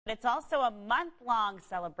It's also a month-long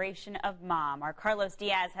celebration of mom. Our Carlos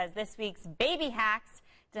Diaz has this week's baby hacks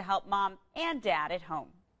to help mom and dad at home.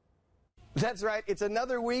 That's right. It's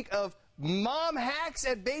another week of mom hacks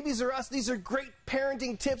at Babies R Us. These are great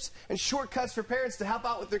parenting tips and shortcuts for parents to help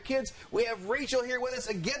out with their kids. We have Rachel here with us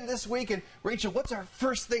again this week. And Rachel, what's our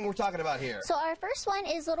first thing we're talking about here? So our first one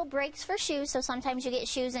is little breaks for shoes. So sometimes you get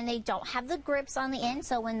shoes and they don't have the grips on the end.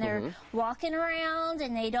 So when they're walking around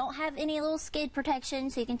and they don't have any little skid protection,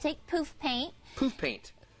 so you can take poof paint. Poof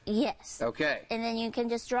paint. Yes. Okay. And then you can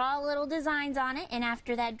just draw little designs on it. And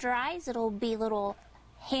after that dries, it'll be little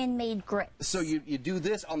handmade grips. So you do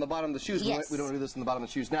this on the bottom of the shoes. Yes. We don't do this on the bottom of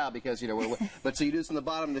the shoes now because, you know, but so you do this on the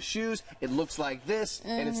bottom of the shoes. It looks like this,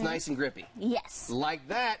 and it's nice and grippy. Yes. Like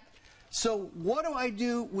that. So what do I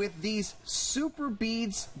do with these Super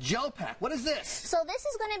Beads gel pack? What is this? So this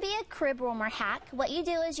is going to be a crib warmer hack. What you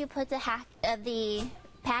do is you put the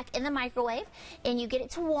pack in the microwave and you get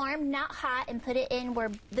it to warm, not hot, and put it in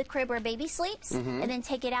where the crib where baby sleeps, and then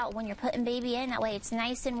take it out when you're putting baby in. That way it's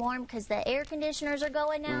nice and warm because the air conditioners are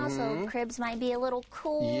going now, so cribs might be a little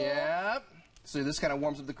cool. Yep. So this kind of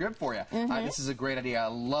warms up the crib for you. This is a great idea. I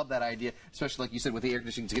love that idea, especially like you said with the air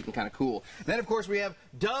conditioning to get them kind of cool. Then of course we have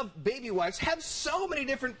Dove baby wipes. Have so many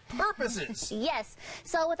different purposes. Yes.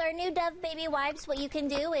 So with our new Dove baby wipes, what you can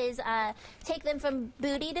do is take them from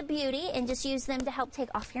booty to beauty and just use them to help take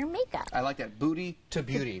off your makeup. I like that. Booty to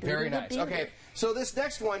beauty. Very nice. Okay. So this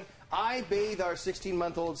next one, I bathe our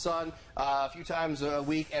 16-month-old son a few times a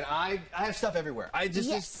week, and I have stuff everywhere. I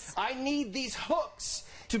need these hooks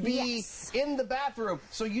to be in the bathroom.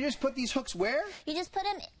 So you just put these hooks where? You just put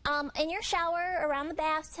them in your shower around the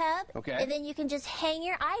bathtub. Okay. And then you can just hang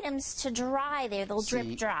your items to dry there. They'll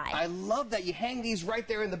drip dry. I love that. You hang these right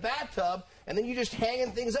there in the bathtub, and then you're just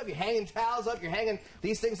hanging things up. You're hanging towels up. You're hanging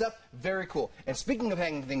these things up. Very cool. And speaking of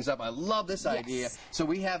hanging things up, I love this idea. So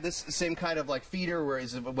we have this same kind of like feeder. What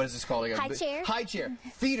is this called? High chair. High chair.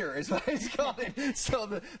 Feeder is what it's called. So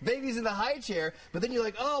the baby's in the high chair, but then you're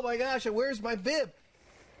like, oh my gosh, where's my bib?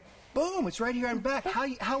 Boom, it's right here on back.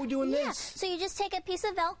 How are we doing this? So you just take a piece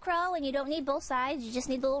of Velcro, and you don't need both sides. You just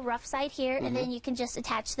need the little rough side here, and then you can just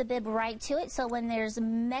attach the bib right to it. So when there's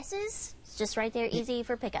messes, it's just right there, easy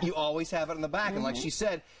for pickup. You always have it on the back, and like she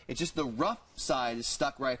said, it's just the rough side is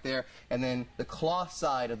stuck right there, and then the cloth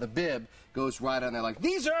side of the bib goes right on there. Like,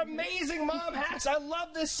 these are amazing mom hacks. I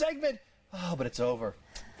love this segment. Oh, but it's over.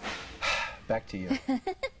 Back to you.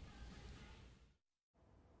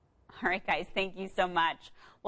 All right, guys, thank you so much.